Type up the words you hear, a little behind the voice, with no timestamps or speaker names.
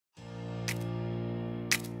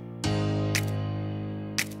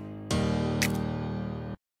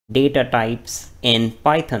data types in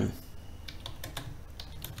Python.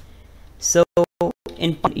 So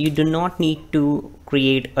in Python, you do not need to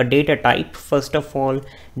create a data type. First of all,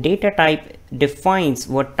 data type defines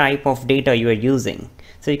what type of data you are using.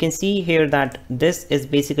 So you can see here that this is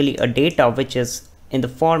basically a data which is in the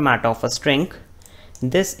format of a string.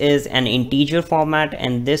 This is an integer format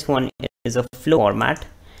and this one is a float format.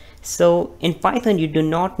 So in Python, you do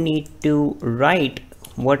not need to write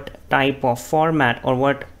what type of format or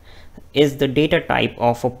what is the data type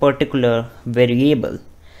of a particular variable.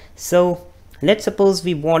 So let's suppose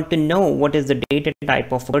we want to know what is the data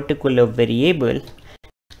type of a particular variable.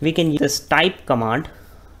 We can use this type command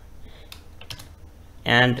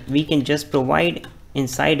and we can just provide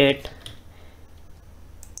inside it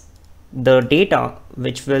the data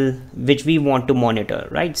which we want to monitor,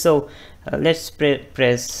 right? So let's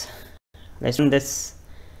let's run this.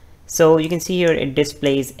 So you can see here it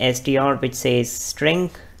displays str which says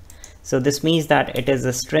string. So this means that it is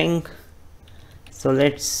a string. So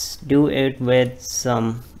let's do it with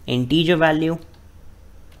some integer value.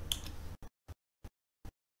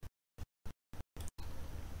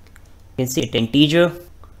 You can see it integer.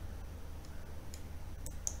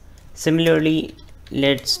 Similarly,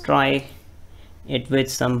 let's try it with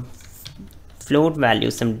some float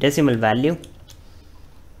value, some decimal value,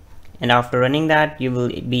 and after running that you will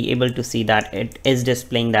be able to see that it is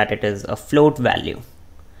displaying that it is a float value,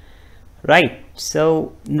 right?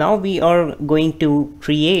 So now we are going to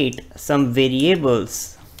create some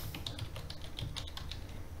variables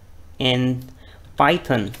in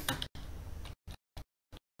Python.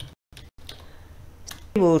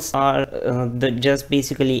 Variables are just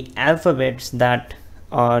basically alphabets that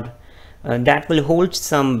are that will hold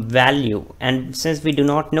some value, and since we do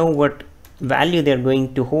not know what value they're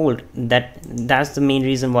going to hold, that's the main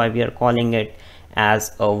reason why we are calling it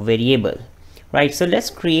as a variable, right? So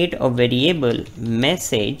let's create a variable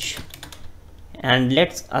message and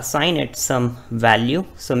let's assign it some value.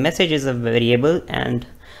 So message is a variable, and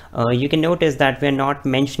you can notice that we're not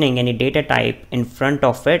mentioning any data type in front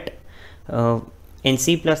of it. In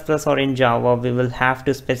C++ or in Java, we will have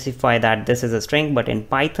to specify that this is a string, but in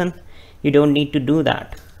Python, you don't need to do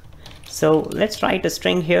that. So let's write a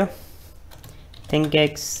string here,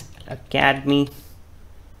 ThinkX Academy.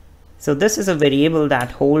 So this is a variable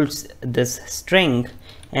that holds this string,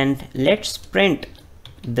 and let's print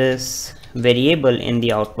this variable in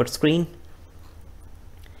the output screen.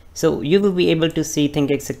 So you will be able to see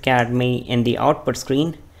ThinkX Academy in the output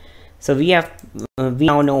screen. So we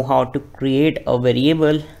now know how to create a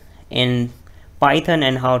variable in Python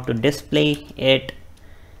and how to display it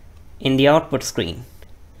in the output screen.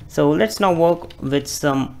 So let's now work with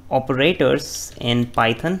some operators in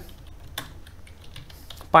Python.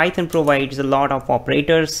 Python provides a lot of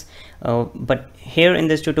operators, but here in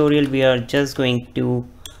this tutorial we are just going to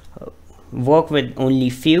work with only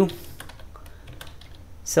few.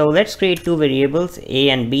 So let's create two variables, a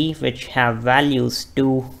and b, which have values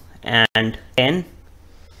 2 and 10.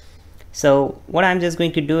 So what I'm just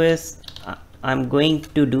going to do is I'm going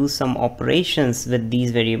to do some operations with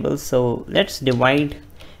these variables. So let's divide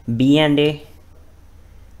b and a,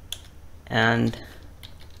 and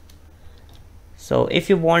so if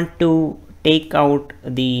you want to take out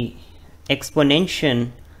the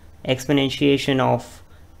exponentiation of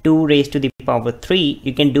 2 raised to the power 3,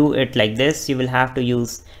 you can do it like this. You will have to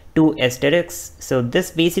use 2 asterisks. So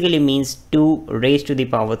this basically means 2 raised to the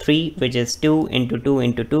power 3, which is 2 into 2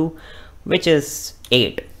 into 2, which is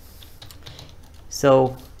 8.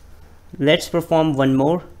 So let's perform one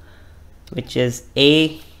more, which is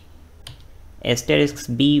a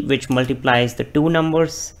asterisk b, which multiplies the two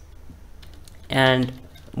numbers, and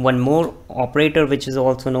one more operator which is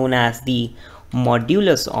also known as the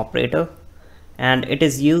modulus operator, and it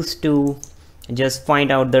is used to just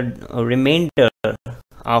find out the remainder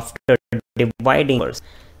after dividing.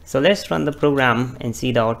 So let's run the program and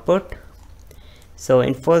see the output. So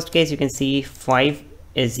in first case you can see 5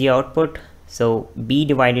 is the output. So b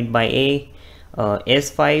divided by a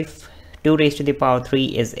is 5, 2 raised to the power 3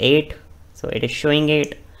 is 8, so it is showing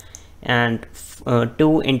 8, and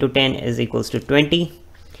 2 into 10 is equals to 20.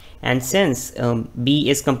 And since b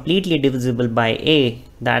is completely divisible by a,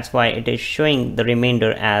 that's why it is showing the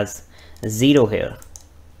remainder as 0 here,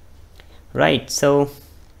 right? So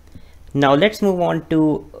now let's move on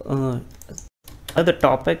to other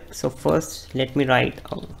topic. So first let me write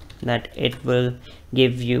that it will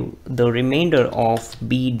give you the remainder of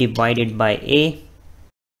b divided by a.